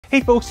Hey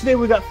folks, today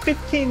we got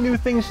 15 new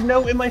things to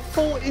know in my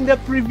full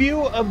in-depth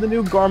review of the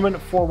new Garmin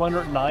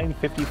Forerunner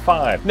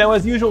 955. Now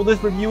as usual,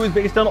 this review is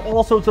based on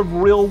all sorts of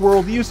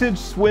real-world usage,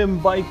 swim,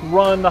 bike,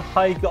 run,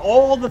 hike,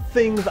 all the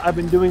things I've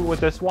been doing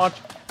with this watch,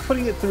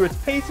 putting it through its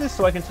paces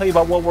so I can tell you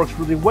about what works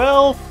really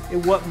well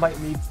and what might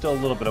need still a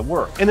little bit of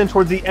work. And then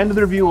towards the end of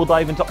the review, we'll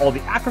dive into all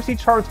the accuracy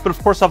charts, but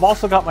of course I've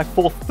also got my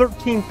full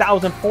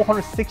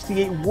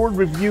 13,468 word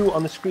review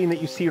on the screen that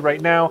you see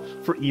right now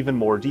for even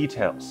more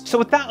details. So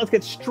with that, let's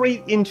get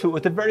straight into it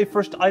with the very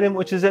first item,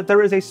 which is that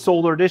there is a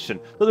solar edition.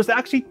 So there's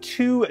actually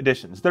two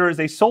editions. There is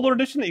a solar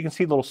edition that you can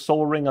see the little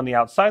solar ring on the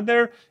outside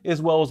there,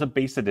 as well as a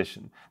base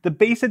edition. The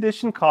base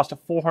edition costs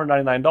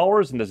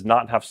 $499 and does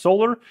not have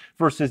solar,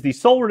 versus the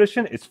solar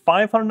edition is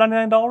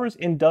 $599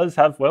 and does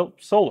have, well,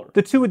 solar.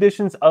 The two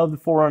editions of the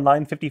Forerunner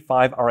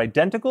 955 are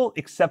identical,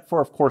 except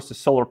for, of course, the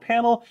solar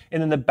panel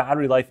and then the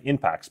battery life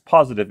impacts,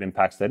 positive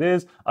impacts that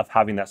is, of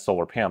having that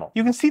solar panel.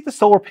 You can see the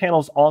solar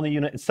panels on the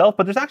unit itself,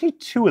 but there's actually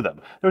two of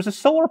them. There's a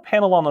solar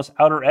panel on this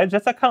outer edge.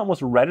 That's that kind of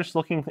almost reddish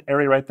looking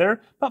area right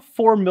there, about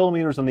 4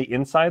 millimeters on the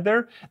inside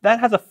there. That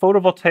has a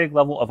photovoltaic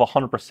level of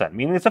 100%,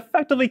 meaning it's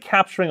effectively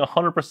capturing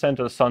 100% of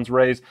the sun's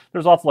rays.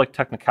 There's lots of like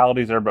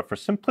technicalities there, but for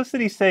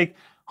simplicity's sake,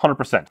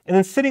 100%. And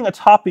then sitting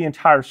atop the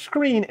entire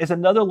screen is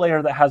another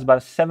layer that has about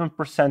a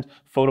 7%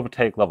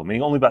 photovoltaic level,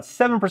 meaning only about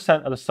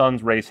 7% of the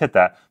sun's rays hit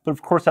that. But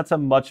of course, that's a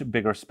much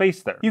bigger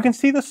space there. You can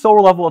see the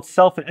solar level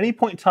itself at any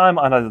point in time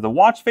on either the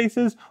watch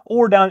faces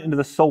or down into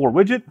the solar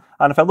widget.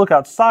 And if I look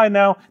outside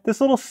now,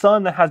 this little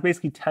sun that has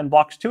basically 10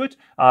 blocks to it,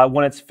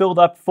 when it's filled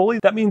up fully,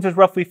 that means there's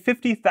roughly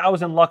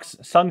 50,000 lux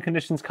sun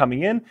conditions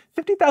coming in.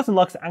 50,000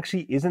 lux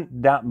actually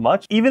isn't that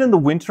much. Even in the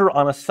winter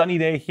on a sunny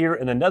day here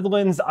in the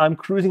Netherlands, I'm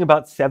cruising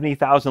about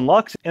 70,000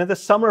 lux. And in the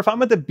summer, if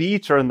I'm at the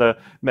beach or in the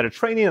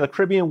Mediterranean or the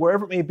Caribbean,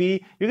 wherever it may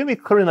be, you're gonna be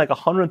clearing like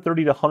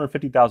 130 to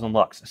 150,000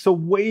 lux. So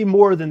way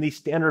more than the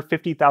standard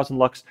 50,000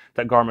 lux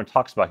that Garmin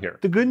talks about here.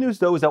 The good news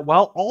though is that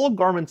while all of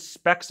Garmin's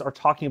specs are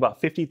talking about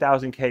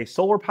 50,000 K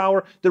solar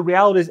power, the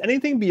reality is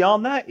anything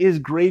beyond that is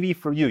gravy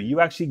for you.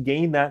 You actually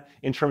gain that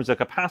in terms of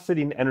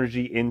capacity and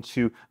energy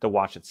into the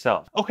watch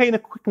itself. Okay, and a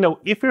quick note,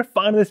 if you're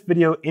finding this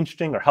video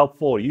interesting or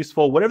helpful or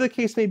useful, whatever the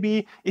case may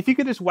be, if you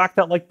could just whack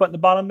that like button at the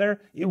bottom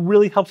there, it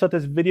really helps out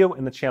this video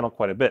and the channel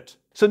quite a bit.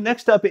 So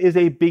next up is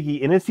a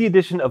biggie, and it's the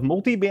addition of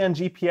multi-band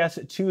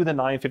GPS to the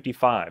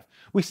 955.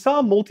 We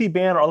saw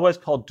multi-band, or otherwise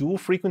called dual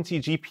frequency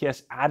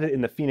GPS, added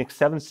in the Fenix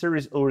 7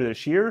 series earlier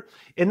this year,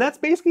 and that's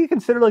basically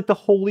considered like the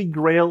holy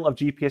grail of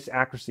GPS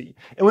accuracy.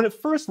 And when it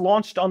first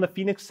launched on the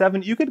Fenix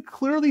 7, you could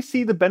clearly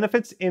see the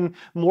benefits in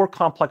more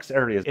complex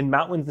areas, in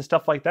mountains and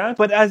stuff like that.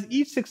 But as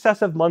each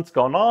successive month's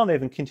gone on,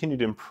 they've continued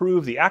to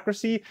improve the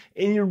accuracy,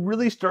 and you're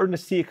really starting to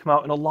see it come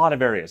out in a lot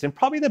of areas. And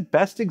probably the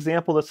best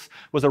example of this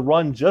was a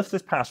run just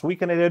this past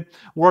weekend I did,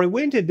 where I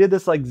went and did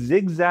this like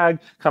zigzag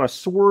kind of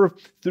swerve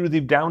through the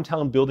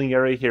downtown building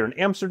area here in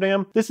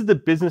Amsterdam. This is the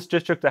business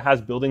district that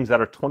has buildings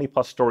that are 20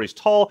 plus stories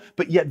tall,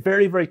 but yet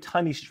very, very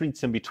tiny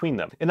streets in between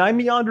them. And I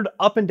meandered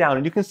up and down,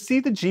 and you can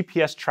see the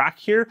GPS track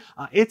here.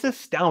 It's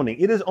astounding.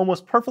 It is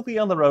almost perfectly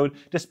on the road,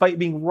 despite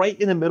being right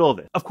in the middle of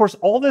it. Of course,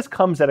 all this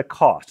comes at a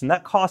cost, and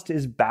that cost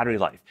is battery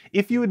life.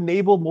 If you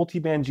enable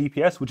multi-band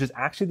GPS, which is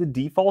actually the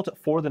default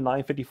for the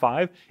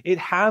 955, it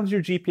halves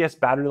your GPS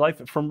battery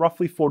life from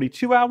roughly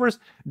 42 hours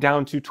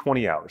down to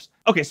 20 hours.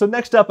 Okay, so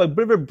next up, a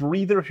bit of a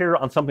breather here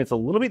on something that's a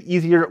little bit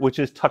easier, which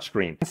is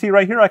touchscreen. You can see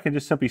right here, I can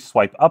just simply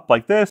swipe up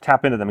like this,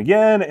 tap into them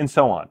again, and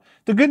so on.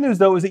 The good news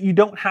though is that you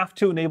don't have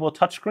to enable a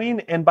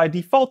touchscreen, and by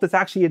default, it's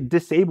actually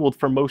disabled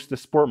for most of the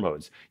sport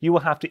modes. You will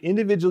have to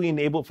individually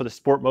enable it for the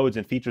sport modes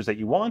and features that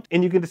you want,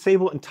 and you can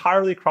disable it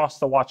entirely across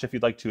the watch if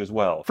you'd like to as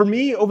well. For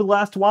me, over the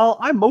last while,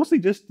 I mostly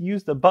just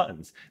use the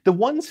buttons. The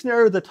one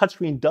scenario the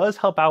touchscreen does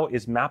help out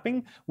is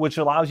mapping, which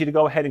allows you to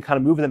go ahead and kind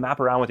of move the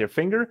map around with your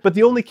finger. But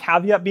the only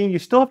caveat being you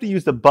still have to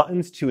use the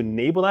buttons to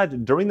enable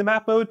that during the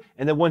map mode.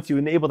 And then once you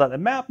enable that in the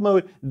map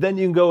mode, then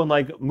you can go and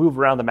like move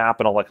around the map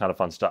and all that kind of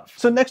fun stuff.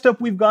 So next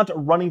up, we've got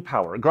running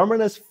power.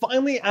 Garmin has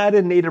finally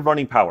added native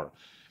running power.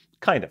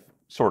 Kind of,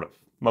 sort of,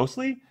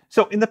 mostly.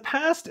 So in the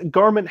past,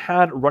 Garmin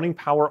had running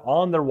power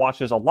on their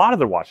watches, a lot of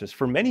their watches,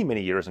 for many, many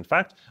years, in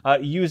fact,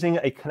 using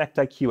a Connect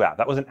IQ app.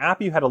 That was an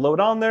app you had to load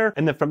on there,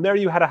 and then from there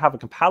you had to have a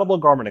compatible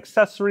Garmin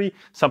accessory,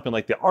 something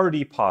like the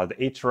RD Pod,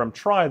 the HRM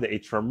Tri, the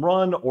HRM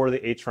Run, or the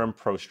HRM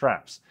Pro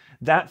straps.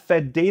 That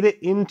fed data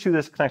into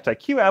this Connect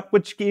IQ app,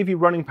 which gave you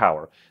running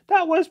power.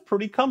 That was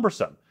pretty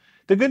cumbersome.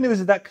 The good news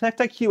is that Connect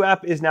IQ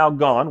app is now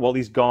gone, well at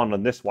least gone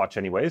on this watch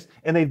anyways,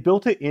 and they've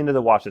built it into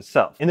the watch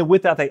itself. And then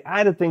with that, they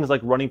added things like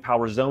running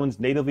power zones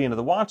natively into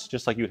the watch,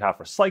 just like you'd have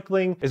for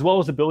cycling, as well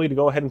as the ability to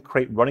go ahead and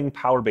create running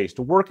power based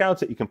workouts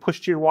that you can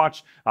push to your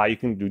watch. You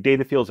can do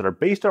data fields that are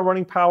based on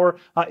running power.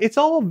 It's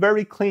all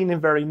very clean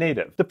and very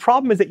native. The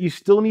problem is that you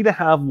still need to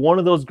have one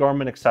of those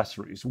Garmin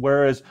accessories,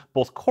 whereas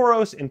both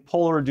Coros and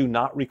Polar do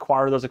not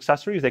require those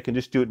accessories. They can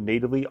just do it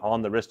natively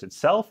on the wrist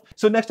itself.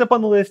 So next up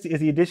on the list is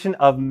the addition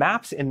of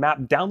maps and map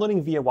app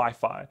downloading via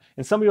Wi-Fi.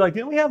 And some of you are like,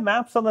 didn't we have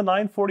maps on the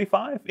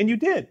 945? And you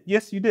did.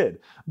 Yes, you did.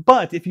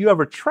 But if you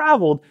ever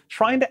traveled,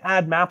 trying to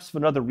add maps of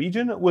another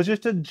region was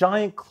just a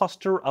giant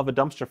cluster of a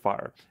dumpster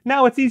fire.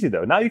 Now it's easy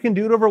though. Now you can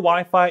do it over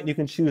Wi-Fi and you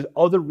can choose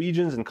other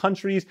regions and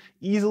countries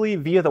easily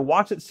via the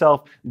watch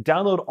itself,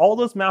 download all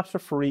those maps for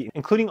free,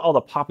 including all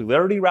the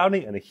popularity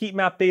routing and the heat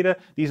map data.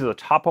 These are the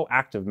topo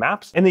active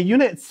maps. And the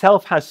unit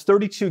itself has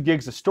 32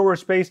 gigs of storage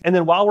space. And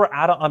then while we're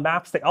at it on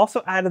maps, they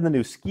also added the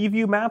new ski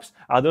view maps.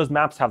 Those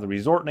maps have the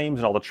resort names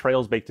and all the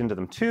trails baked into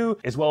them too,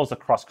 as well as the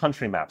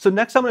cross-country map. So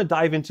next I'm going to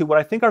dive into what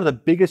I think are the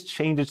biggest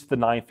changes to the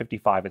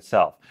 955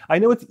 itself. I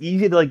know it's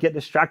easy to get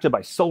distracted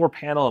by solar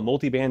panel and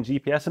multi-band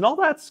GPS and all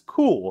that's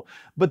cool,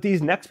 but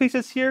these next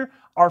pieces here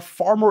are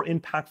far more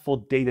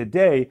impactful day to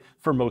day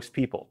for most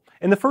people.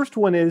 And the first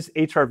one is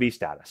HRV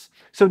status.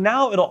 So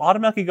now it'll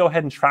automatically go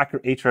ahead and track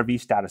your HRV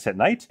status at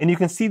night. And you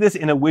can see this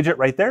in a widget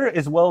right there,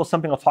 as well as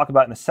something I'll talk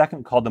about in a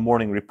second called the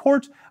morning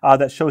report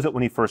that shows it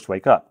when you first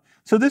wake up.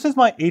 So this is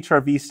my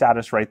HRV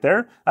status right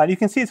there. You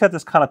can see it's got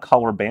this kind of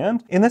color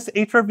band. And this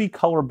HRV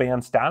color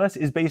band status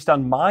is based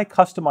on my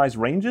customized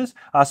ranges.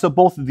 So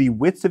both the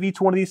widths of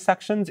each one of these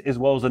sections as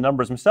well as the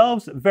numbers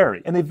themselves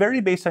vary. And they vary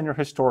based on your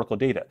historical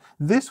data.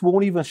 This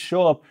won't even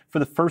show up for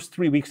the first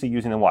 3 weeks of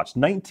using the watch.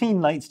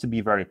 19 nights to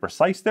be very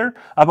precise there.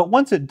 But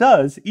once it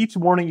does, each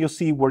morning you'll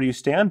see where you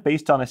stand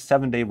based on a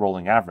 7-day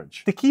rolling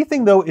average. The key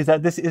thing though is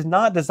that this is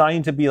not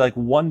designed to be like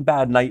one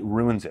bad night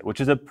ruins it,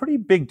 which is a pretty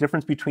big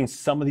difference between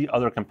some of the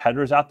other competitors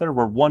out there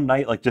where one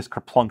night like just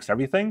kerplunks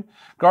everything.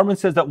 Garmin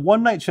says that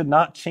one night should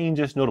not change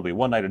this notably.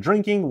 One night of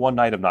drinking, one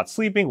night of not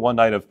sleeping, one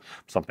night of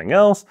something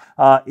else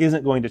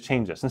isn't going to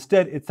change this.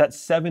 Instead, it's that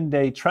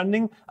 7-day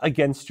trending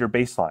against your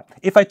baseline.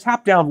 If I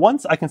tap down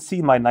once, I can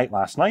see my night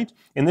last night,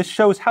 and this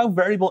shows how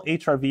variable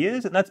HRV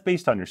is, and that's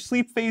based on your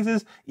sleep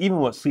phases, even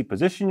what sleep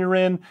position you're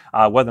in,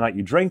 whether or not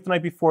you drank the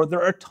night before.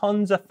 There are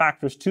tons of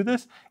factors to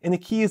this, and the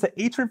key is that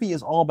HRV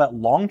is all about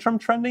long-term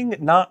trending,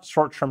 not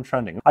short-term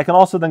trending. I can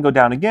also then go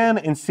down again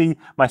and see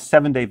my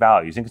 7-day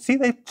values. You can see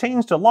they've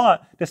changed a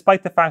lot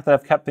despite the fact that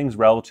I've kept things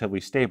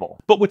relatively stable.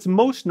 But what's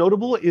most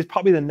notable is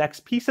probably the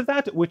next piece of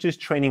that, which is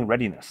training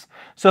readiness.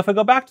 So if I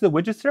go back to the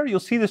widgets there,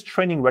 you'll see this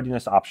training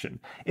readiness option.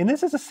 And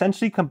this is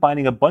essentially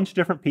combining a bunch of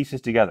different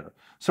pieces together.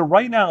 So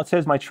right now it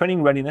says my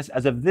training readiness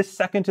as of this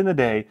second in the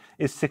day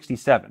is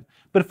 67.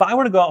 But if I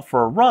were to go out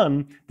for a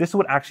run, this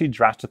would actually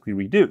drastically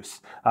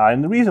reduce.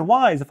 And the reason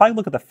why is if I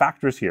look at the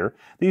factors here,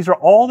 these are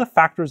all the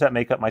factors that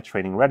make up my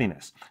training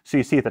readiness. So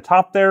you see at the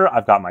top there,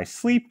 I've got my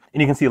sleep,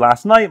 and you can see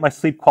last night my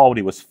sleep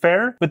quality was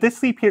fair, but this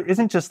sleep here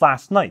isn't just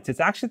last night's, it's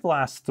actually the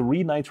last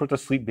 3 nights worth of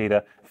sleep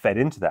data fed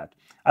into that.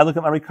 I look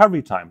at my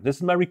recovery time. This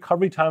is my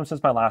recovery time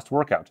since my last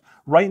workout.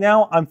 Right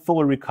now, I'm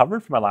fully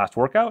recovered from my last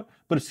workout,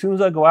 but as soon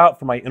as I go out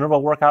for my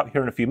interval workout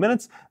here in a few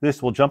minutes,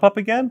 this will jump up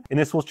again, and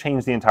this will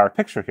change the entire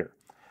picture here.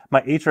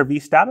 My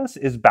HRV status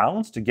is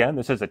balanced. Again,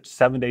 this is a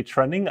 7-day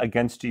trending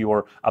against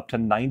your up to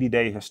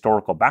 90-day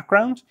historical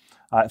background.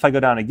 If I go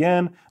down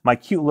again, my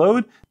Qt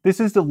load, this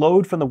is the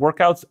load from the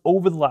workouts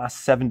over the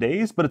last 7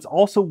 days, but it's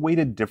also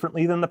weighted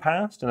differently than the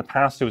past. In the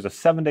past, it was a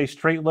 7-day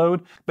straight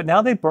load, but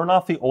now they burn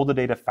off the older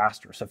data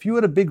faster. So if you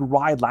had a big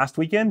ride last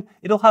weekend,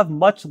 it'll have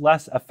much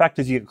less effect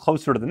as you get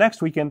closer to the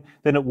next weekend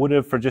than it would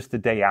have for just the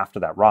day after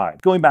that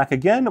ride. Going back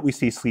again, we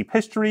see sleep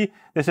history.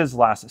 This is the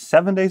last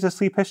 7 days of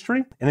sleep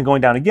history. And then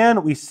going down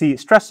again, we see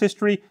stress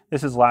history.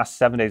 This is the last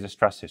 7 days of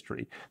stress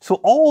history. So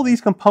all these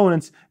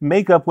components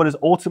make up what is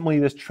ultimately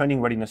this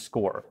training readiness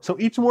score. So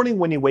each morning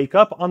when you wake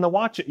up on the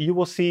watch, you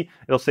will see,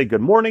 it'll say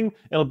good morning.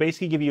 It'll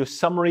basically give you a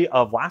summary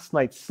of last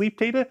night's sleep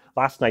data,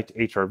 last night's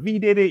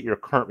HRV data, your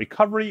current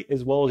recovery,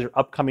 as well as your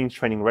upcoming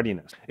training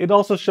readiness. It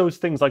also shows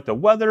things like the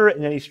weather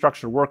and any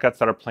structured workouts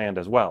that are planned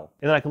as well.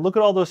 And then I can look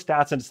at all those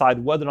stats and decide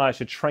whether or not I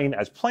should train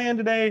as planned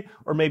today,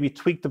 or maybe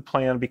tweak the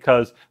plan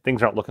because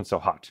things aren't looking so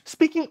hot.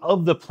 Speaking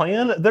of the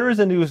plan, there is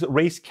a new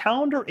race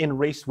calendar and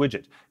race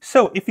widget.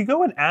 So if you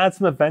go and add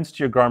some events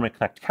to your Garmin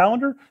Connect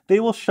calendar, they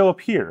will show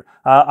up here.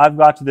 I've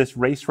got this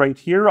race right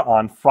here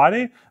on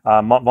Friday,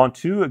 Mont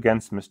Ventoux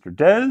against Mr.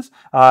 Dez.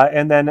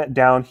 And then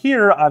down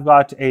here, I've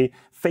got a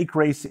fake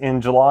race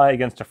in July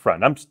against a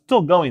friend. I'm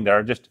still going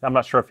there, just I'm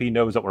not sure if he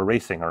knows that we're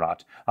racing or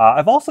not.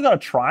 I've also got a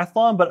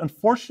triathlon, but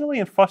unfortunately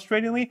and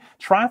frustratingly,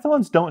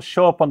 triathlons don't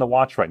show up on the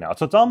watch right now.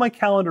 So it's on my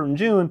calendar in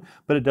June,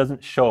 but it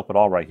doesn't show up at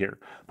all right here.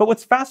 But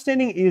what's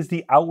fascinating is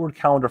the outward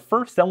calendar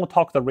first, then we'll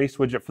talk the race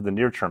widget for the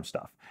near-term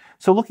stuff.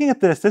 So looking at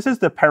this is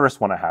the Paris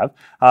one I have.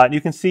 And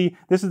you can see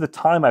this is the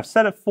time I've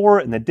set it for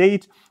and the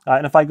date.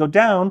 And if I go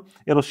down,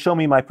 it'll show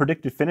me my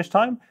predicted finish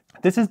time.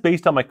 This is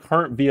based on my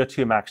current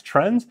VO2 max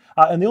trends.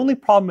 And the only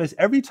problem is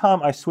every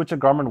time I switch a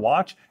Garmin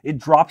watch, it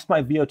drops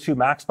my VO2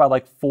 max by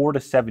like 4 to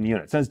 7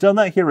 units. And it's done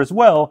that here as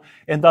well.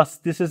 And thus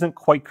this isn't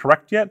quite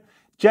correct yet.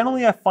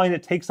 Generally, I find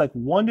it takes like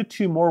 1 to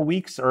 2 more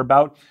weeks, or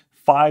about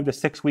 5 to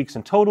 6 weeks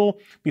in total,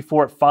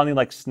 before it finally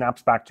like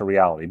snaps back to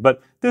reality.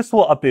 But this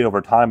will update over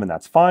time and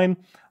that's fine.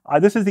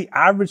 This is the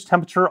average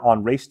temperature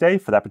on race day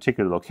for that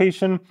particular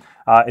location.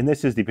 And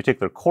this is the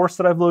particular course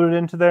that I've loaded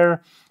into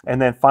there.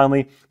 And then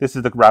finally, this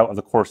is the route of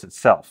the course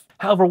itself.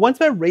 However, once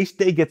my race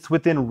day gets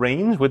within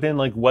range, within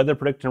like weather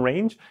prediction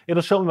range,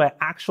 it'll show me my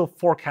actual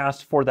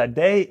forecast for that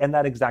day and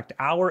that exact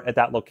hour at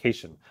that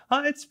location.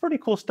 It's pretty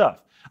cool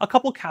stuff. A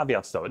couple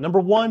caveats though. Number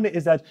one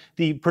is that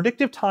the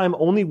predictive time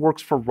only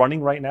works for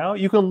running right now.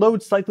 You can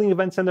load cycling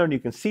events in there and you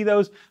can see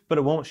those, but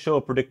it won't show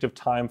a predictive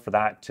time for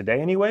that today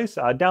anyways.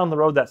 Down the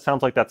road, that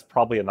sounds like that's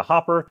probably in the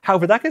hopper.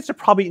 However, that gets to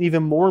probably an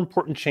even more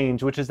important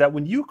change, which is that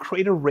when you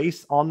create a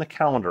race on the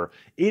calendar,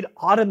 it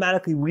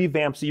automatically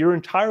revamps your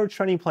entire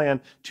training plan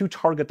to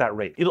target that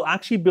rate. It'll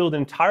actually build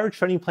an entire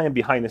training plan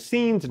behind the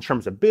scenes in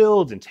terms of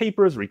builds and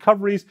tapers,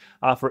 recoveries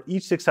for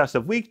each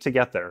successive week to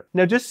get there.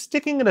 Now, just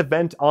sticking an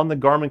event on the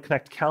Garmin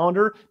Connect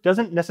calendar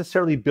doesn't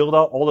necessarily build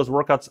out all those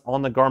workouts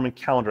on the Garmin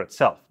calendar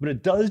itself, but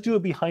it does do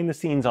it behind the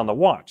scenes on the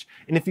watch.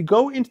 And if you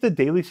go into the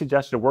daily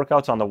suggested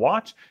workouts on the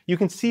watch, you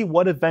can see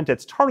what event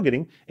it's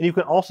targeting, and you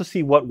can also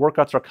see what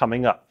workouts are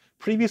coming up.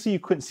 Previously, you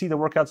couldn't see the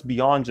workouts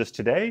beyond just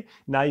today.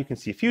 Now you can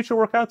see future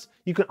workouts.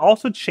 You can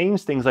also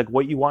change things like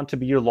what you want to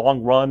be your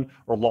long run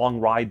or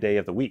long ride day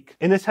of the week.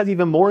 And this has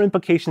even more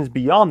implications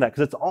beyond that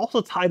because it's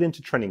also tied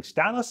into training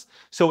status.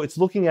 So it's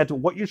looking at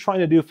what you're trying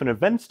to do from an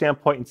event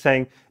standpoint and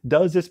saying,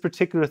 does this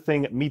particular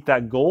thing meet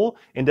that goal?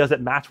 And does it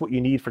match what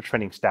you need for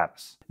training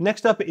status?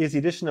 Next up is the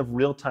addition of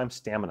real-time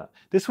stamina.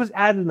 This was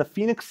added in the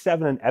Fenix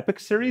 7 and Epic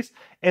series.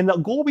 And the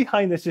goal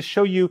behind this is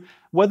show you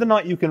whether or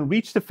not you can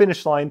reach the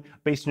finish line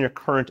based on your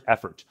current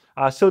effort.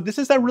 So this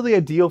is not really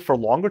ideal for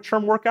longer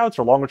term workouts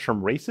or longer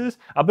term races,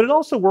 but it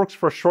also works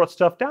for short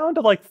stuff down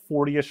to like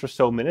 40-ish or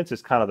so minutes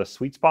is kind of the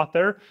sweet spot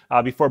there.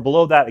 Before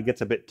below that, it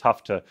gets a bit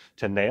tough to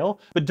nail.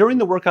 But during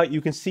the workout,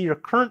 you can see your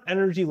current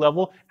energy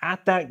level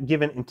at that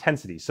given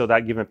intensity, so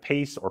that given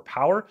pace or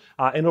power,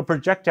 and it'll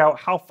project out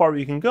how far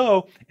you can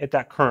go at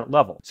that current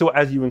level. So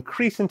as you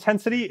increase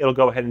intensity, it'll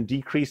go ahead and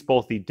decrease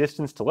both the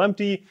distance till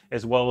empty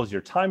as well as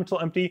your time till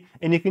empty,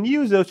 and you can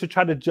use those to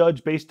try to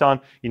judge based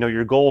on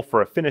your goal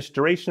for a finish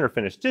duration or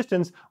finish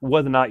distance,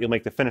 whether or not you'll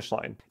make the finish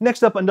line.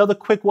 Next up, another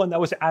quick one that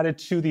was added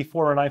to the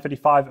Forerunner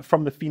 955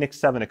 from the Fenix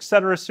 7,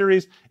 etc.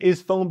 series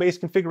is phone-based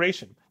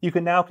configuration. You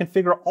can now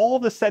configure all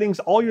of the settings,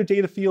 all your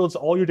data fields,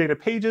 all your data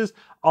pages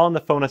on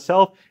the phone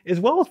itself, as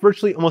well as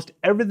virtually almost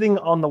everything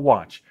on the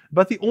watch.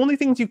 But the only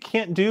things you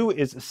can't do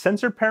is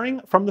sensor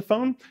pairing from the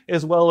phone,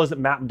 as well as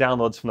map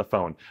downloads from the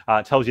phone.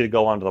 It tells you to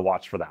go onto the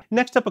watch for that.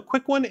 Next up, a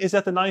quick one is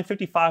that the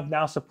 955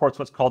 now supports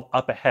what's called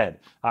Up Ahead.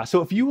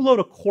 So if you load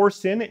a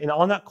course in, and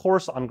on that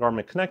course on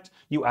Garmin Connect,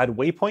 you add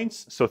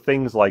waypoints, so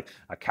things like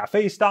a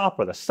cafe stop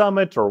or the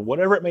summit or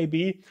whatever it may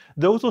be,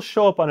 those will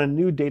show up on a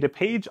new data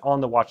page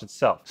on the watch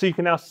itself. So you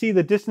can now see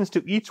the distance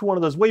to each one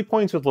of those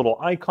waypoints with a little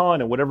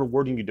icon and whatever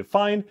wording you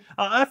define.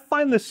 I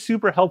find this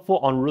super helpful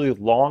on really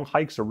long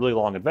hikes or really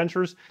long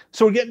adventures.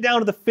 So we're getting down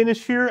to the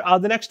finish here.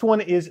 The next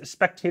one is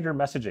Spectator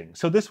Messaging.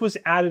 So this was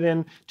added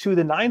in to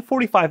the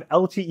 945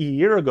 LTE a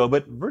year ago,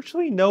 but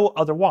virtually no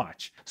other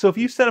watch. So if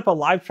you set up a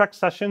live track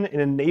session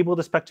and enable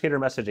the Spectator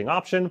Messaging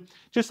option,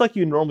 just like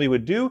you normally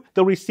would do,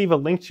 they'll receive a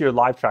link to your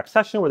live track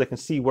session where they can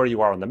see where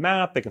you are on the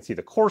map, they can see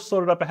the course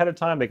loaded up ahead of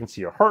time, they can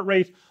see your heart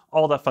rate,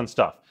 all that fun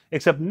stuff.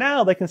 Except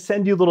now they can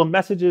send you little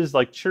messages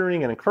like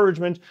cheering and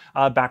encouragement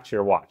back to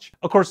your watch.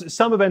 Of course,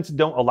 some events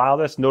don't allow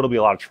this, notably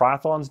a lot of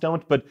triathlons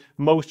don't, but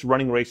most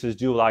running races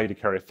do allow you to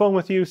carry a phone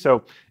with you,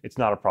 so it's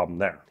not a problem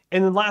there.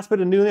 And then last bit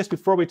of newness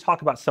before we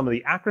talk about some of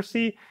the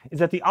accuracy is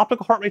that the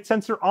optical heart rate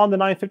sensor on the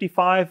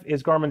 955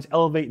 is Garmin's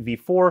Elevate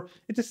V4.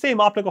 It's the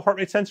same optical heart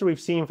rate sensor we've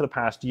seen for the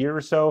past year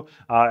or so.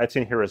 It's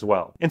in here as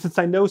well. And since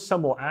I know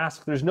some will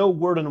ask, there's no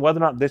word on whether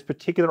or not this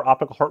particular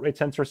optical heart rate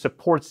sensor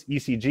supports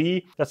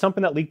ECG. That's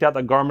something that leaked out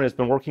that Garmin has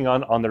been working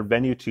on their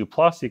Venue 2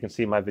 Plus. You can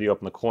see my video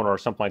up in the corner or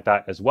something like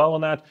that as well on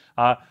that.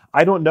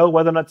 I don't know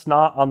whether or not it's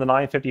not on the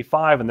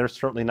 955, and they're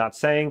certainly not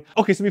saying.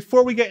 Okay, so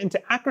before we get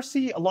into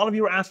accuracy, a lot of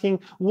you are asking,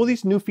 will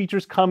these new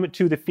features come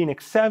to the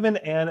Fenix 7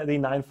 and the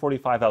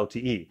 945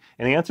 LTE?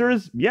 And the answer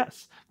is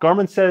yes.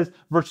 Garmin says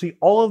virtually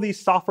all of these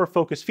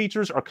software-focused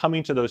features are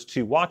coming to those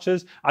two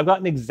watches. I've got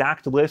an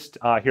exact list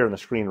here on the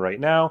screen right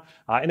now,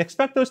 and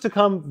expect those to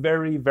come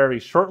very,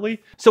 very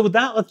shortly. So with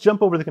that, let's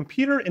jump over to the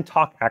computer and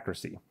talk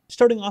accuracy.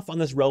 Starting off on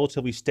this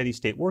relatively steady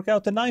state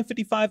workout, the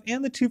 955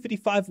 and the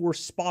 255 were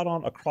spot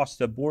on across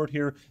the board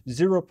here,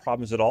 zero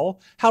problems at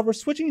all. However,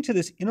 switching to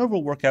this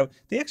interval workout,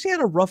 they actually had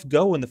a rough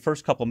go in the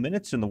first couple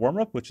minutes in the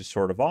warm-up, which is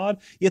sort of odd.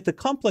 Yet the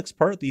complex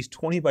part, these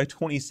 20 by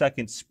 20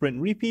 second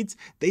sprint repeats,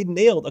 they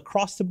nailed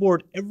across the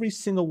board every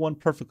single one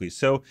perfectly.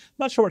 So I'm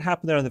not sure what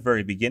happened there in the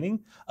very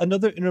beginning.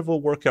 Another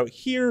interval workout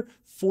here,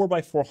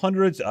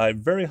 4x400s,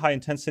 very high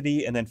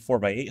intensity, and then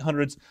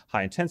 4x800s,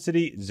 high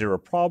intensity, zero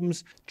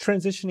problems.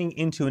 Transitioning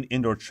into an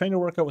indoor trainer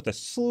workout with a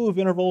slew of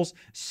intervals,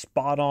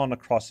 spot on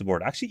across the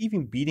board. Actually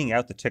even beating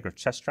out the ticker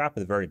chest strap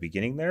at the very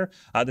beginning there.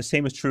 The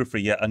same is true for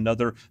yet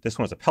another, this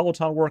one was a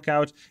Peloton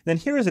workout. And then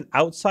here is an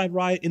outside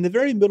ride. In the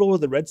very middle where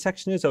the red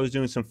section is, I was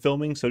doing some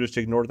filming, so just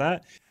ignore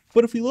that.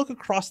 But if we look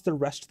across the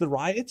rest of the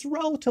ride, it's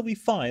relatively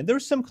fine.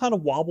 There's some kind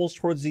of wobbles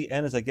towards the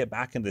end as I get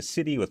back into the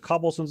city with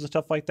cobblestones and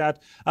stuff like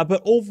that.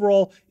 But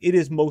overall, it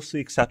is mostly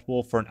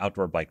acceptable for an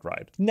outdoor bike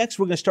ride. Next,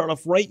 we're going to start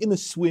off right in the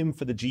swim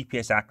for the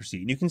GPS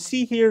accuracy. And you can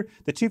see here,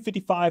 the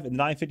 255 and the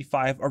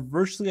 955 are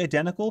virtually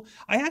identical.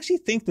 I actually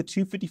think the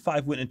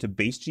 255 went into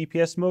base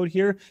GPS mode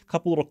here. A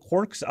couple little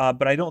quirks,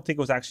 but I don't think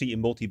it was actually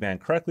in multiband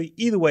correctly.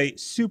 Either way,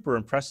 super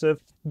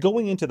impressive.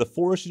 Going into the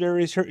forested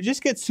areas here, it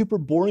just gets super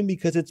boring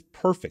because it's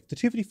perfect. The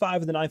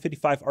 255 and the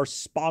 955 are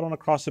spot on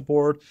across the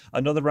board.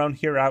 Another round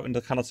here out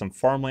into kind of some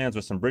farmlands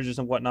with some bridges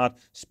and whatnot,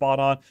 spot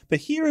on. But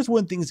here is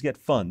when things get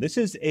fun. This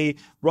is a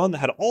run that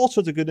had all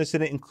sorts of goodness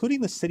in it,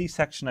 including the city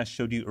section I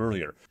showed you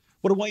earlier.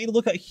 What I want you to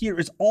look at here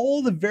is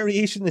all the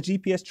variation in the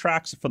GPS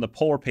tracks from the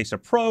Polar Pacer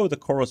Pro, the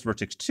Coros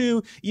Vertex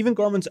 2, even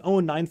Garmin's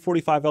own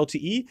 945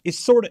 LTE is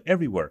sort of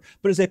everywhere.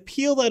 But as I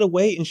peel that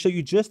away and show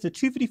you just the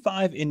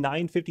 255 and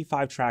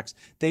 955 tracks,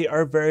 they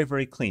are very,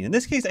 very clean. In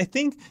this case, I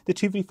think the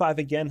 255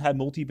 again had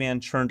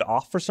multiband turned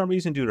off for some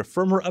reason due to a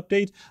firmware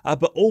update,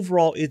 but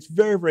overall it's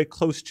very, very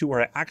close to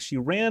where I actually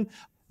ran.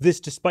 This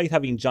despite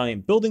having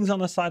giant buildings on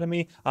the side of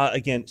me.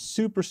 Again,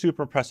 super,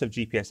 super impressive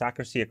GPS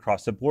accuracy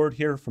across the board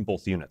here from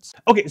both units.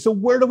 Okay, so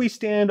where do we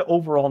stand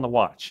overall on the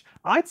watch?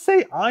 I'd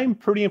say I'm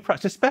pretty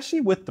impressed,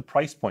 especially with the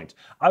price point.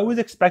 I was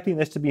expecting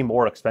this to be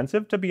more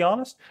expensive, to be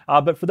honest,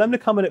 but for them to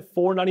come in at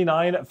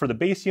 $499 for the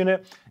base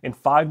unit and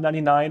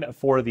 $599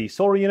 for the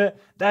solar unit,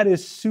 that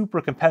is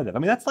super competitive. I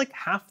mean, that's like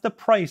half the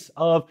price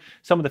of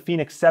some of the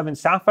Fenix 7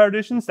 Sapphire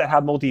editions that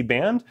have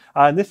multi-band.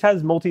 And this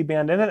has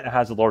multi-band in it. It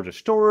has the largest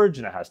storage,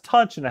 and it has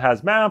touch, and it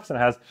has maps, and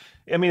it has,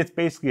 I mean, it's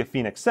basically a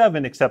Fenix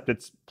 7, except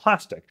it's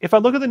plastic. If I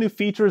look at the new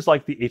features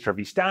like the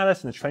HRV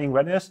status and the training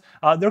readiness,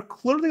 they're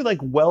clearly like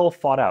well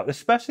thought out,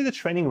 especially the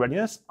training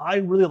readiness. I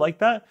really like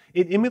that.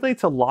 It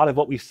emulates a lot of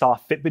what we saw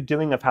Fitbit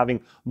doing of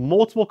having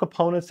multiple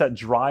components that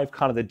drive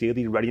kind of the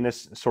daily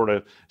readiness sort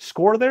of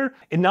score there,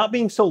 and not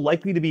being so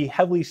likely to be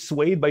heavily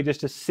swayed by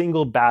just a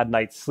single bad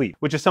night's sleep,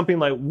 which is something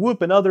like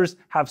Whoop and others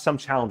have some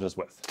challenges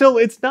with. Still,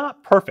 it's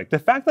not perfect. The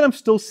fact that I'm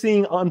still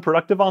seeing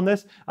unproductive on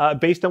this,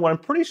 based on what I'm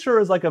pretty sure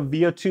is like a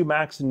VO2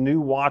 max new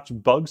watch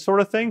bug sort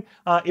of thing,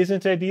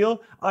 isn't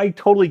ideal. I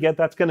totally get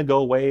that's going to go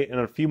away in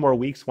a few more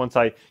weeks once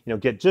I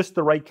get just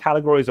the right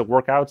categories of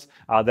workouts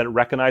that it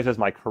recognizes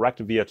my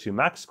correct VO2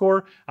 max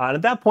score. And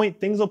at that point,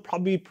 things will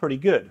probably be pretty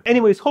good.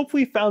 Anyways,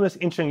 hopefully you found this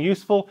interesting and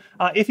useful.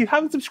 If you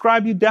haven't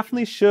subscribed, you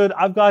definitely should.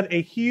 I've got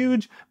a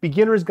huge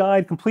beginner's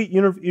guide, complete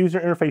user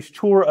interface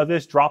tour of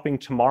this dropping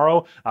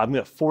tomorrow.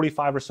 I'm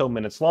 45 or so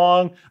minutes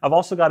long. I've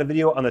also got a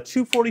video on the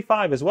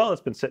 245 as well.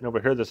 It's been sitting over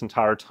here this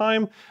entire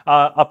time,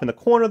 up in the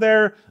corner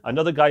there.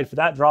 Another guide for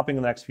that dropping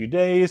in the next few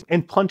days,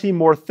 and plenty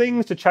more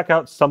things to check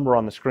out somewhere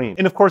on the screen.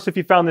 And of course, if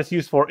you found this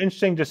useful or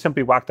interesting, just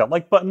simply whack that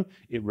like button.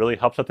 It really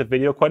helps out the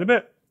video quite a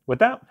bit. With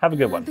that, have a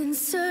good one.